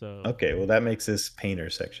 So Okay, well, that makes this painter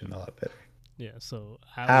section a lot better. yeah. So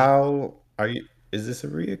How are you? Is this a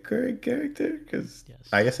reoccurring character? Because yes.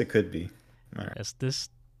 I guess it could be. All right. Yes. This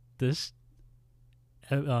this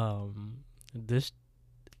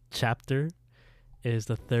chapter is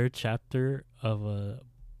the third chapter of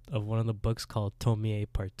one of the books called Tomie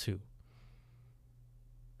Part 2.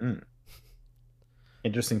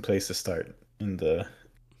 Interesting place to start in the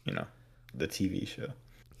TV show.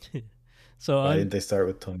 So Why didn't they start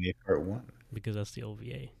with Tomie Part 1? Because that's the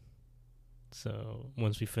OVA. So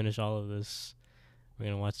once we finish all of this, we're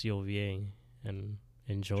gonna watch the OVA and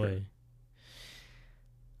enjoy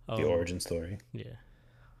the origin story. Yeah,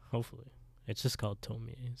 hopefully. It's just called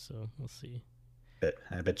Tomie, so we'll see.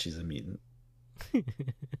 I bet she's a mutant.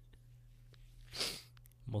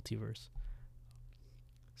 Multiverse.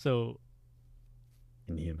 So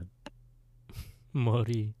Inhuman.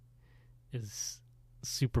 Mori is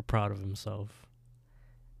super proud of himself,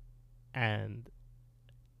 and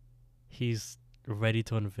he's ready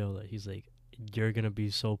to unveil it. He's like, you're gonna be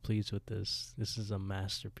so pleased with this. This is a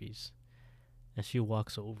masterpiece. And she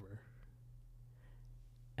walks over,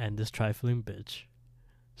 and this trifling bitch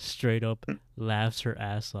straight up laughs her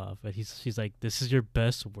ass off. And she's like, this is your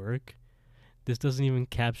best work? This doesn't even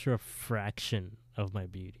capture a fraction of my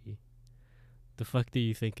beauty. The fuck do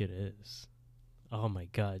you think it is? Oh my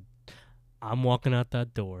god. I'm walking out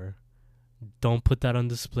that door Don't put that on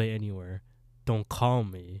display anywhere. Don't call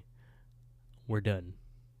me. We're done.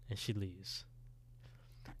 And she leaves.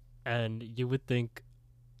 And you would think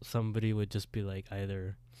somebody would just be like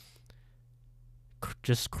either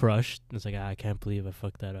just crushed. It's like, I can't believe I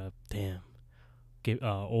fucked that up. Damn.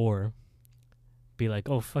 Or be like,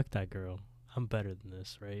 oh, fuck that girl. I'm better than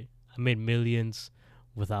this, right? I made millions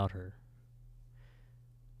without her.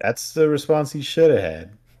 That's the response he should have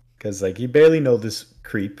had. Because, like, you barely know this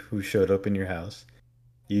creep who showed up in your house.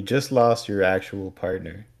 You just lost your actual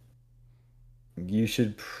partner. You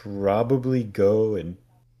should probably go and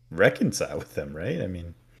reconcile with them, right? I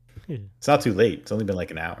mean, it's not too late. It's only been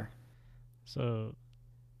like an hour. So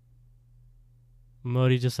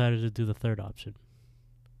Modi decided to do the third option,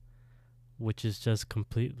 which is just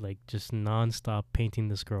complete, like, just nonstop painting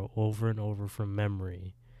this girl over and over from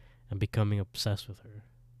memory and becoming obsessed with her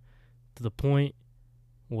to the point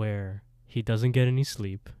where he doesn't get any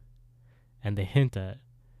sleep, and they hint at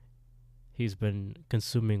he's been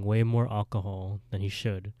consuming way more alcohol than he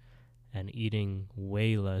should and eating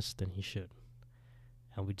way less than he should.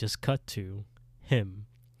 And we just cut to him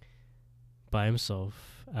by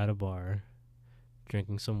himself at a bar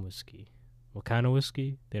drinking some whiskey. What kind of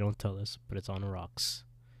whiskey? They don't tell us, but it's on the rocks.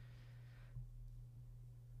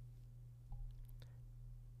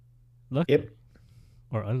 Luckily, Yep.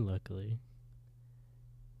 or unluckily,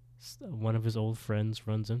 one of his old friends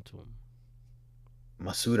runs into him.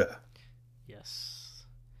 Masuda. Yes.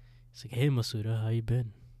 He's like, hey, Masuda, how you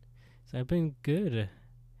been? He's like, I've been good.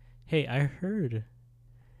 Hey, I heard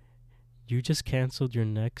you just canceled your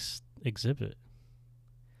next exhibit.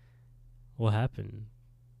 What happened?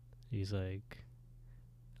 He's like,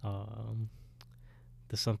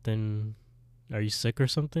 there's something. Are you sick or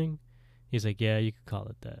something? He's like, yeah, you could call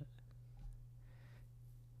it that.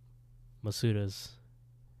 Masuda's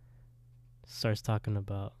starts talking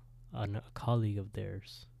about a colleague of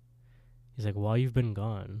theirs. He's like, while you've been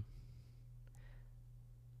gone,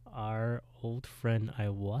 our old friend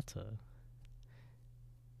Iwata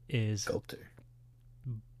is Sculptor.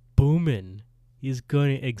 booming. He's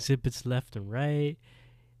going to exhibits left and right,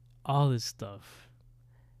 all this stuff.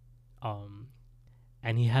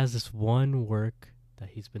 And he has this one work that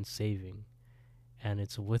he's been saving, and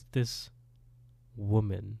it's with this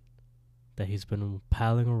woman that he's been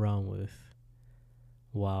palling around with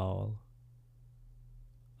while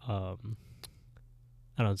I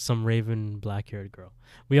don't know, some raven black-haired girl.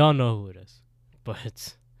 We all know who it is, but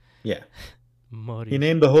it's Yeah. Mori. He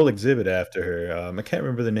named the whole exhibit after her. I can't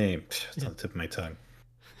remember the name. It's on the tip of my tongue.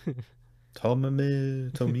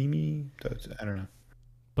 Tomimi? I don't know.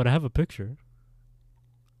 But I have a picture,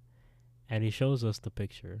 and he shows us the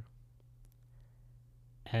picture,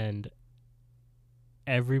 and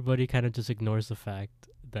everybody kind of just ignores the fact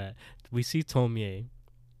that we see Tomie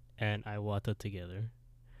and Iwata together,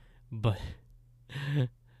 but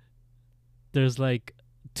there's like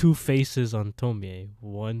two faces on Tomie.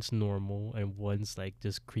 One's normal and one's like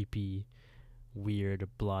this creepy, weird,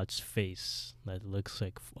 blotched face that looks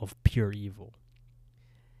like of pure evil.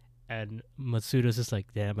 And Matsuda's just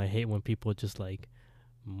like, damn, I hate when people just like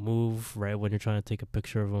move right when you're trying to take a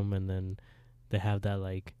picture of them, and then they have that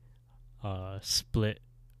like split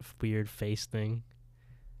weird face thing.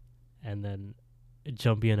 And then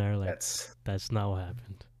Jumpy and I are like, that's not what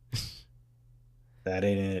happened. That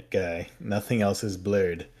ain't it, guy. Nothing else is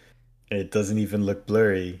blurred. And it doesn't even look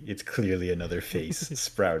blurry. It's clearly another face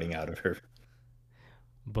sprouting out of her.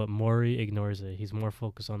 But Mori ignores it. He's more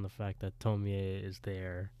focused on the fact that Tomie is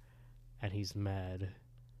there and he's mad.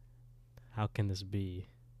 How can this be?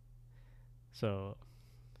 So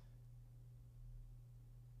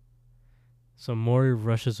Mori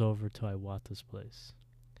rushes over to Iwata's place.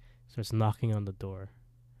 Starts knocking on the door.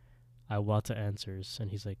 Iwata answers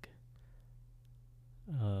and he's like,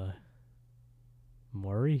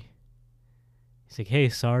 Mori? He's like, hey,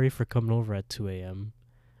 sorry for coming over at 2 a.m.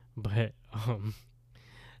 But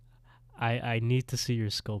I need to see your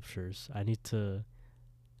sculptures. I need to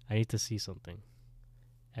see something.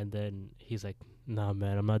 And then he's like, nah,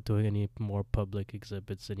 man, I'm not doing any more public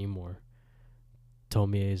exhibits anymore.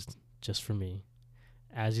 Tomie is just for me.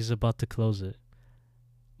 As he's about to close it,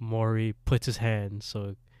 Mori puts his hand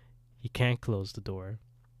so he can't close the door.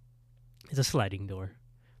 It's a sliding door.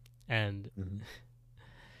 And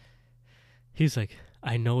he's like,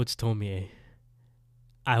 I know it's Tomie.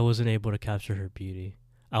 I wasn't able to capture her beauty.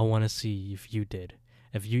 I want to see if you did.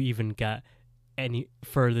 If you even got any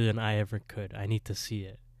further than I ever could. I need to see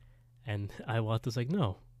it. And Iwata's like,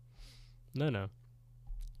 no.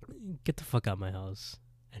 Get the fuck out of my house.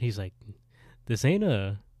 And he's like, this ain't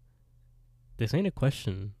a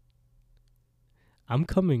question. I'm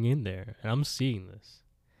coming in there and I'm seeing this.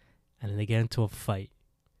 And then they get into a fight.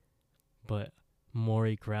 But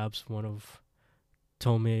Mori grabs one of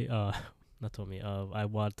Tomei, not Tomei,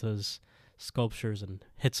 Iwata's sculptures and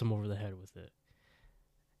hits him over the head with it.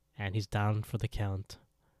 And he's down for the count.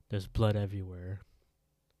 There's blood everywhere.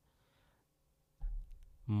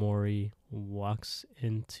 Mori walks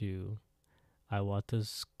into Iwata's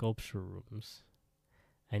sculpture rooms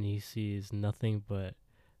and he sees nothing but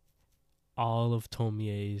all of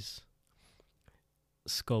Tomie's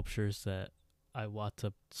sculptures that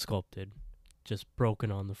Iwata sculpted just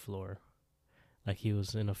broken on the floor. Like he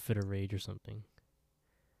was in a fit of rage or something.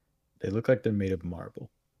 They look like they're made of marble.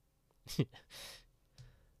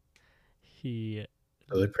 He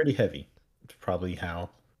So they're pretty heavy. It's probably how,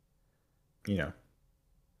 you know,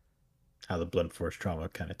 how the blunt force trauma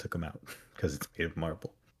kind of took him out because it's made of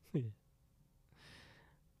marble.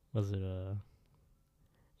 was it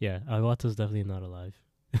yeah, Iwata's definitely not alive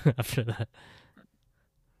after that.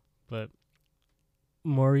 But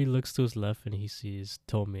Mori looks to his left and he sees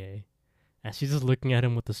Tomie. And she's just looking at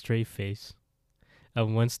him with a straight face.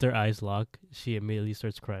 And once their eyes lock, she immediately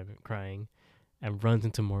starts crying and runs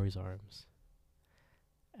into Mori's arms.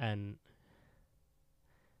 And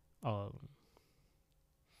um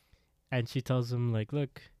and she tells him like,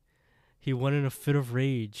 look, he went in a fit of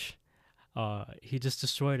rage. He just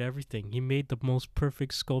destroyed everything. He made the most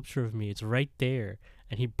perfect sculpture of me. It's right there,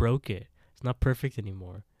 and he broke it. It's not perfect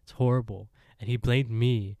anymore. It's horrible, and he blamed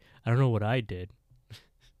me. I don't know what I did.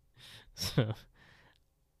 So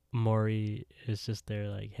Mori is just there,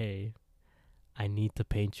 like, hey, I need to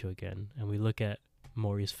paint you again. And we look at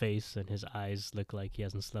Mori's face, and his eyes look like he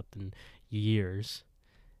hasn't slept in years.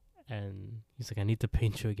 And he's like, I need to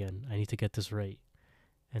paint you again. I need to get this right.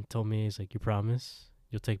 And Tomie is like, you promise?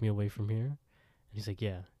 You'll take me away from here? And he's like,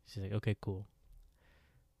 yeah. She's like, okay, cool.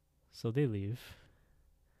 So they leave.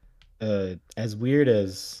 As weird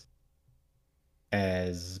as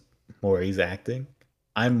Maury's acting,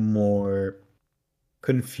 I'm more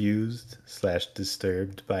confused slash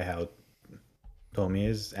disturbed by how Tomie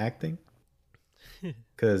is acting.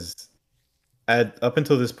 Because up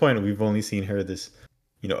until this point, we've only seen her this,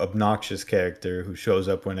 obnoxious character who shows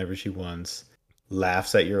up whenever she wants,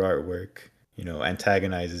 laughs at your artwork,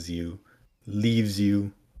 antagonizes you, leaves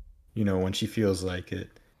you, when she feels like it.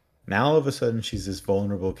 Now all of a sudden she's this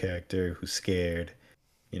vulnerable character who's scared,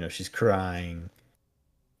 she's crying.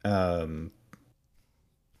 Um,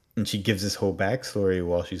 and she gives this whole backstory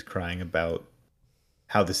while she's crying about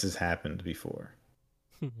how this has happened before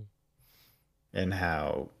and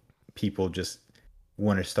how people just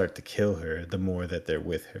want to start to kill her the more that they're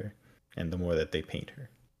with her and the more that they paint her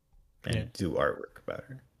and Yeah. do artwork about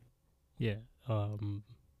her. Yeah.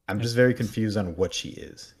 I'm just very confused on what she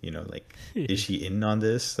is. Like, is she in on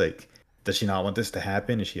this? Like, does she not want this to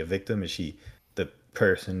happen? Is she a victim? Is she the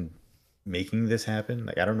person making this happen?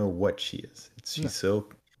 Like, I don't know what she is. She's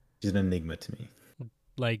an enigma to me.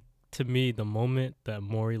 Like, to me, the moment that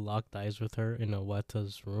Mori locked eyes with her in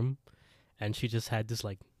Aweta's room, and she just had this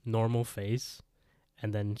like normal face,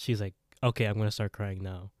 and then she's like, "Okay, I'm gonna start crying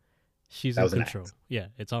now." She's That in was an control. act. Yeah,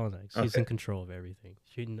 it's all nice. She's in control of everything.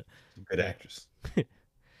 Good actress.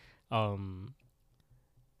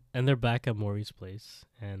 And they're back at Maury's place,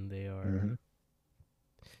 and they are. Mm-hmm.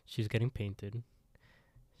 She's getting painted.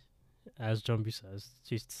 As Junji says,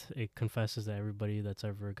 it confesses that everybody that's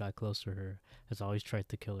ever got close to her has always tried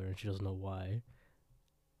to kill her, and she doesn't know why.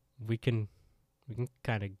 We can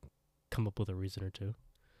kind of come up with a reason or two.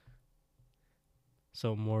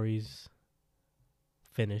 So Maury's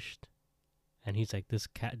finished, and he's like, this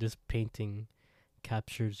painting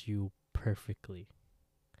captures you perfectly.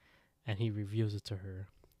 And he reveals it to her,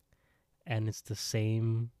 and it's the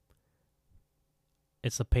same.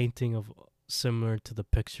 It's a painting of similar to the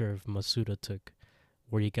picture of Masuda took,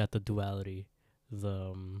 where you got the duality,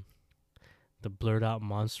 the blurred out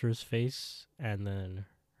monster's face and then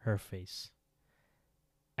her face.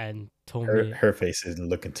 And Tomie, Her face isn't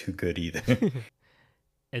looking too good either.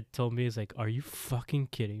 it Tomie is like, "Are you fucking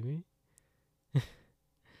kidding me?"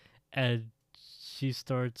 And she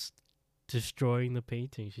starts destroying the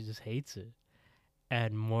painting. She just hates it.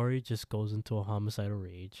 And Mori just goes into a homicidal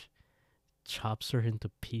rage, chops her into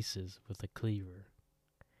pieces with a cleaver.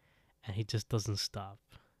 And he just doesn't stop.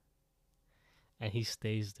 And he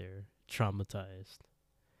stays there, traumatized.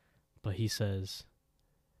 But he says,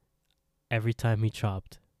 every time he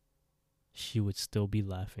chopped, she would still be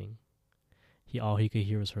laughing. All he could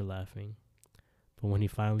hear was her laughing. But when he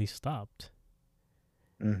finally stopped,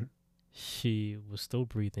 Mm-hmm. she was still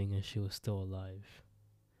breathing and she was still alive.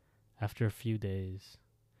 After a few days,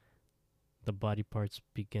 the body parts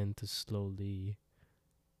begin to slowly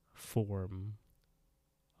form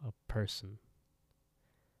a person,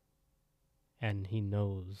 and he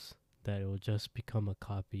knows that it will just become a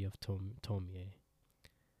copy of Tomie.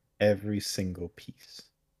 Every single piece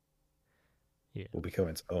Yeah, will become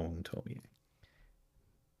its own Tomie.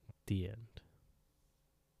 the end.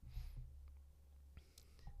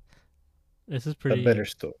 This is A better pretty.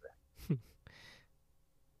 story.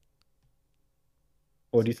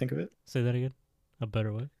 What do you think of it? Say that again. A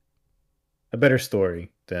better way. A better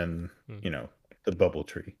story than, Mm. you know, the bubble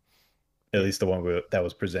tree. At Yeah, least the one that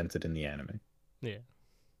was presented in the anime. yeah.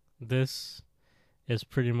 This is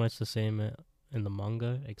pretty much the same in the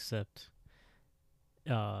manga, except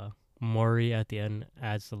uh, Mori at the end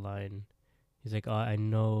adds the line. He's like, I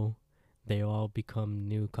know they all become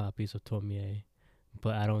new copies of Tomie,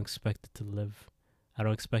 but I don't expect it to live. I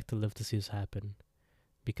don't expect to live to see this happen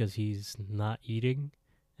because he's not eating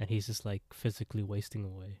and he's just like physically wasting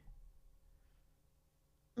away.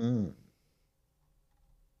 Mm.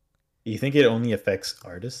 You think it only affects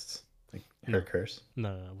artists? Like her No, curse?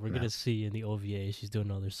 no. We're No. gonna see in the OVA she's doing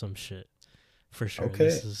other some shit for sure.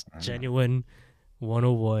 This Okay. is genuine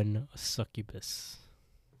 101 succubus.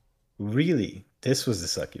 Really? This was the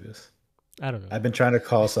succubus. I don't know. I've been trying to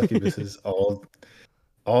call succubuses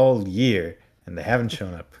all year, and they haven't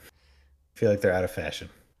shown up. I feel like they're out of fashion.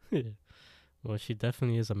 Well, she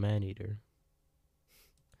definitely is a man eater.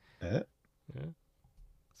 Uh, Yeah.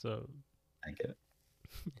 So I get it.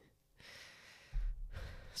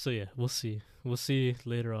 so yeah, we'll see. We'll see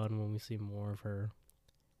later on when we see more of her.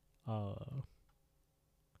 Uh,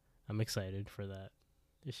 I'm excited for that.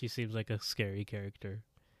 She seems like a scary character.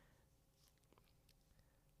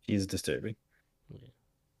 She's disturbing. Yeah.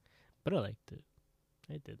 But I liked it.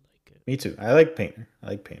 I did like it. Me too. I like Painter. I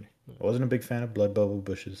like Painter. Yeah. I wasn't a big fan of Blood Bubble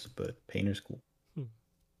Bushes, but Painter's cool.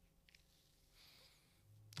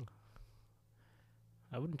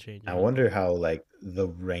 I wouldn't change I anything. wonder how like the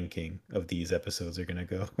ranking of these episodes are gonna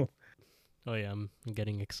go. Oh yeah, I'm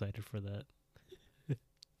getting excited for that.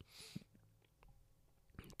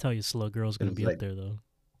 Tell you, Slow Girl's gonna It's be up like, there though.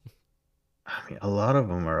 I mean, a lot of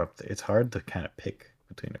them are up there. It's hard to kind of pick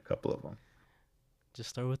between a couple of them. Just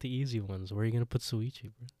start with the easy ones. Where are you gonna put Suichi,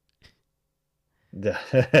 bro?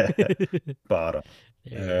 Bottom.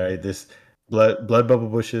 All There right, this Blood Bubble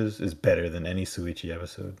Bushes is better than any Suichi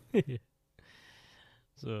episode. you go.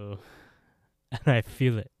 So, and I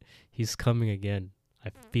feel it. He's coming again. I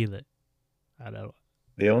feel it. I don't.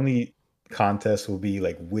 The only contest will be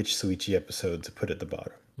like which Suichi episode to put at the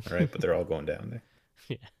bottom. All right, but they're all going down there.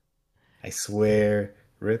 Yeah. I swear,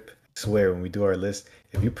 Rip, I swear when we do our list,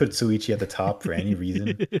 if you put Suichi at the top for any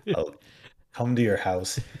reason, I'll come to your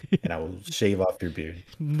house and I will shave off your beard.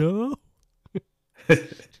 No.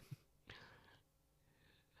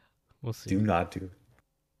 We'll Do see. not do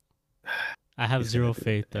it. I have He's gonna zero do it.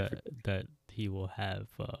 faith that he will have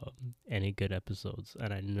any good episodes,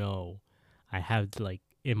 and I know I have like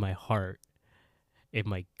in my heart, in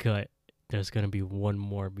my gut, there's gonna be one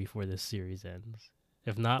more before this series ends.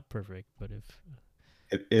 If not perfect, but if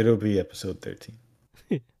It'll be episode 13.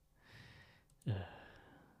 yeah,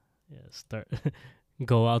 start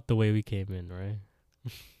go out the way we came in, right?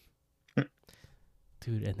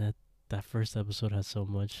 Dude, and that first episode had so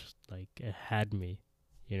much like it had me,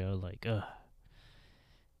 like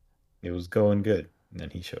It was going good, and then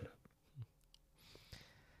he showed up.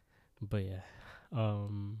 but yeah.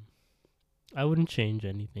 Um I wouldn't change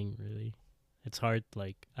anything really. It's hard.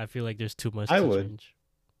 Like I feel like there's too much I to would. change.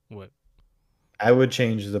 What? I would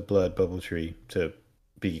change the Blood Bubble Tree to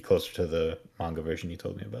be closer to the manga version you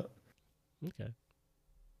told me about. Okay.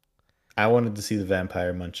 I wanted to see the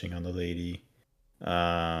vampire munching on the lady.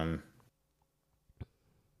 Um,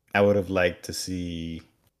 I would have liked to see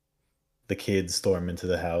the kids storm into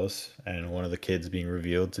the house and one of the kids being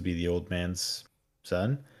revealed to be the old man's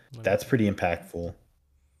son. That's Okay. pretty impactful.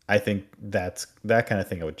 I think that kind of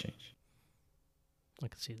thing I would change. I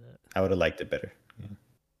can see that. I would have liked it better. Yeah.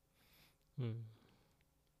 Hmm.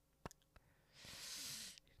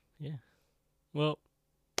 Yeah. Well,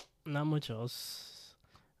 not much else.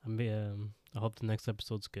 I hope the next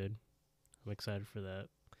episode's good. I'm excited for that.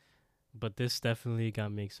 But this definitely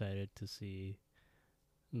got me excited to see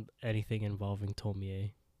anything involving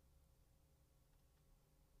Tomie.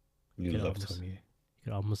 You Could love almost Tomie. you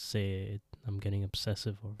could almost say I'm getting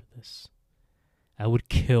obsessive over this. I would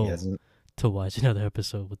He kill hasn't. to watch another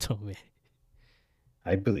episode with Tomie.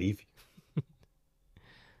 I believe you.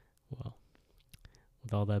 Well,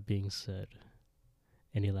 with all that being said,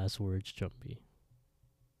 any last words, Jumpy?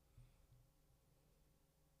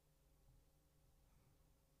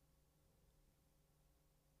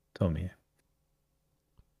 Tomie.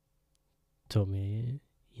 Tomie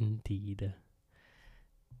Indeed.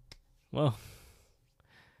 Well,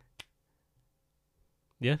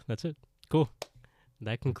 yeah, that's it. Cool.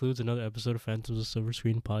 That concludes another episode of Phantoms of Silver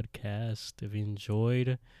Screen podcast. If you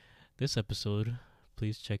enjoyed this episode,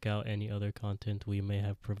 please check out any other content we may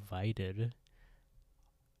have provided.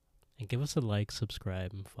 And give us a like,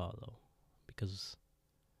 subscribe, and follow. Because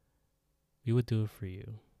we would do it for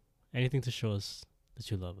you. Anything to show us that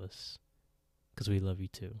you love us. Because we love you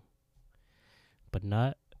too. But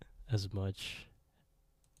not as much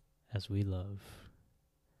as we love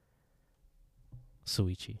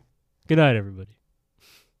Suichi. Good night, everybody.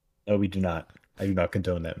 No, we do not. I do not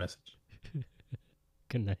condone that message.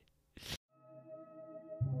 Good night.